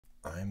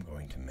I'm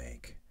going to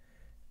make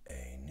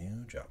a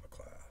new Java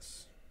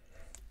class.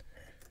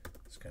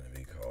 It's going to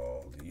be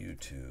called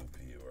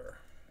YouTubeViewer.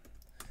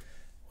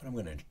 What I'm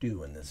going to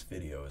do in this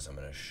video is I'm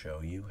going to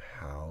show you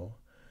how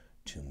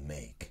to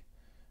make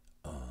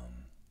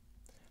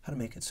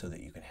it so that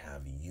you can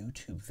have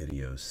YouTube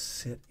videos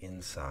sit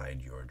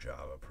inside your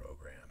Java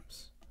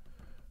programs.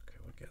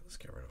 Okay, let's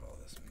get rid of all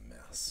this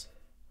mess.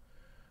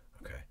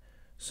 Okay,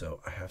 so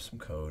I have some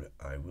code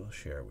I will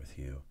share with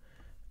you.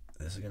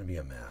 This is going to be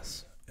a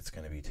mess. It's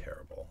going to be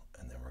terrible,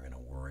 and then we're going to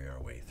worry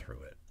our way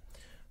through it.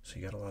 So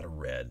you got a lot of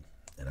red,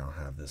 and I'll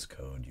have this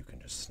code. You can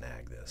just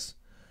snag this.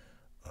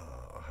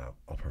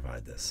 I'll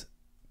provide this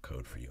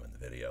code for you in the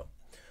video.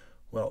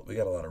 Well, we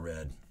got a lot of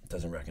red. It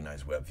doesn't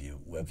recognize WebView.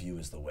 WebView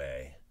is the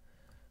way.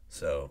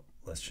 So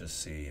let's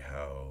just see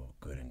how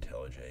good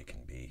IntelliJ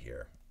can be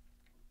here.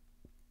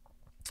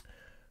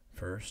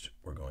 First,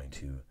 we're going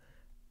to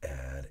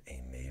add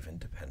a Maven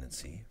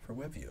dependency for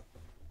WebView.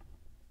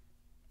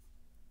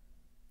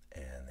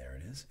 And there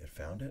it is. It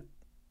found it,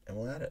 and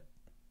we'll add it.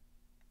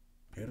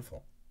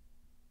 Beautiful.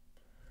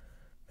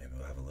 Maybe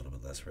we'll have a little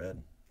bit less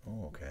red.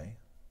 Oh, okay.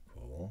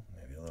 Cool.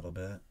 Maybe a little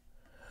bit.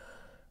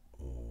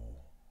 Ooh.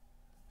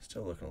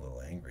 Still looking a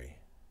little angry.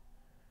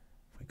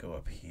 If we go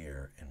up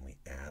here and we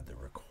add the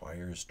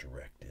requires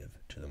directive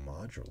to the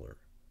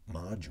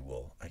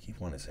module, I keep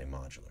wanting to say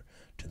modular,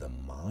 to the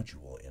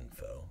module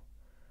info,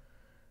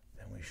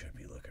 then we should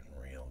be looking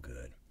real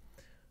good.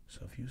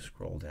 So if you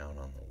scroll down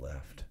on the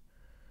left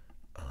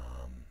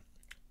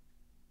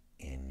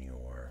in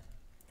your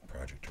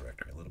project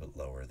directory, a little bit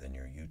lower than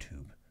your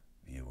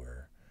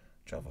YouTubeViewer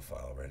Java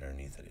file, right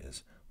underneath it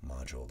is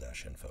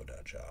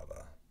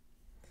module-info.java.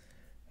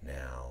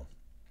 Now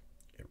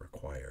it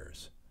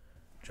requires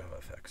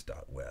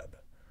javafx.web.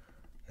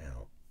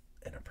 Now,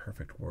 in a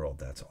perfect world,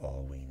 that's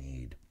all we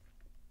need.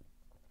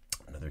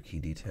 Another key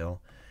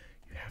detail,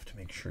 you have to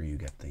make sure you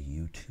get the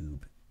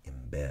YouTube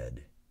Embed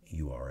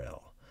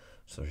URL.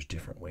 So there's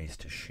different ways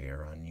to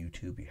share on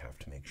YouTube. You have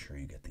to make sure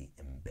you get the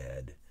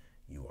embed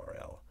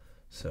URL.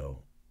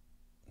 So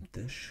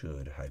this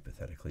should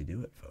hypothetically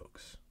do it,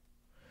 folks.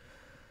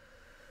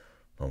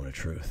 Moment of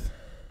truth.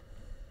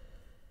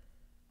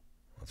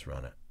 Let's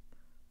run it.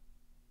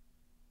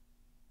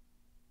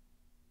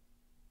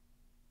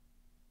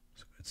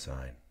 It's a good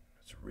sign.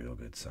 It's a real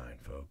good sign,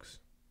 folks.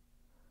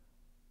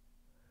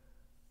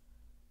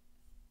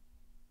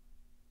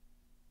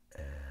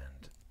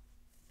 And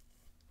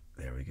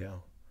there we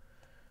go.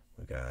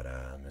 We got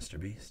Mr.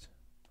 Beast.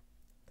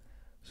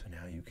 So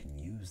now you can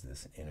use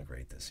this and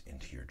integrate this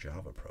into your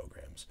Java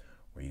programs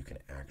where you can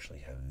actually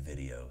have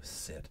video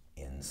sit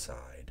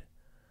inside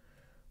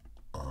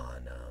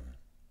on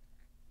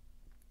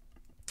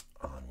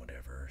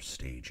whatever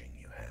staging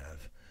you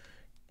have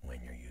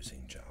when you're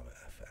using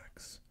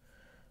JavaFX.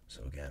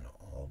 So again,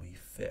 all we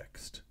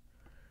fixed,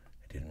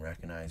 it didn't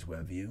recognize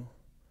WebView.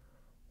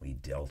 We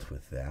dealt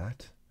with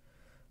that.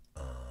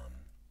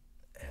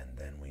 And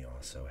then we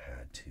also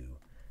had to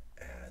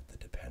add the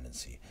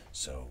dependency.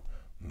 So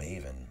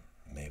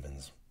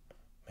Maven's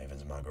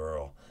my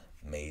girl.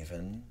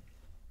 Maven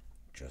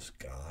just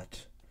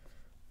got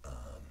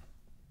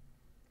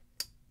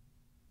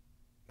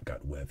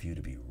WebView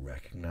to be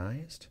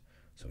recognized.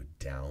 So it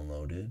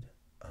downloaded.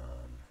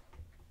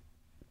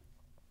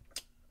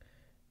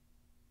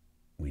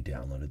 We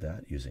downloaded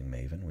that using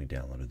Maven. We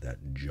downloaded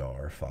that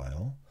jar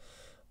file.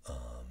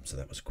 So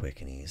that was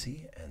quick and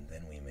easy. And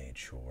then we made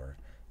sure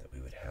that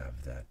we would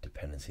have that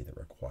dependency that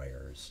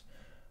requires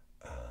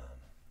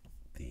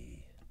the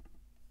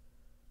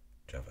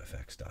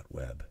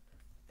javafx.web,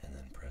 and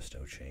then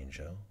presto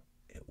changeo,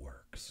 it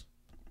works.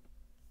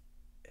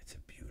 It's a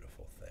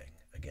beautiful thing.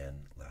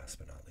 Again, last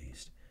but not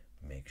least,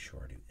 make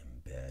sure to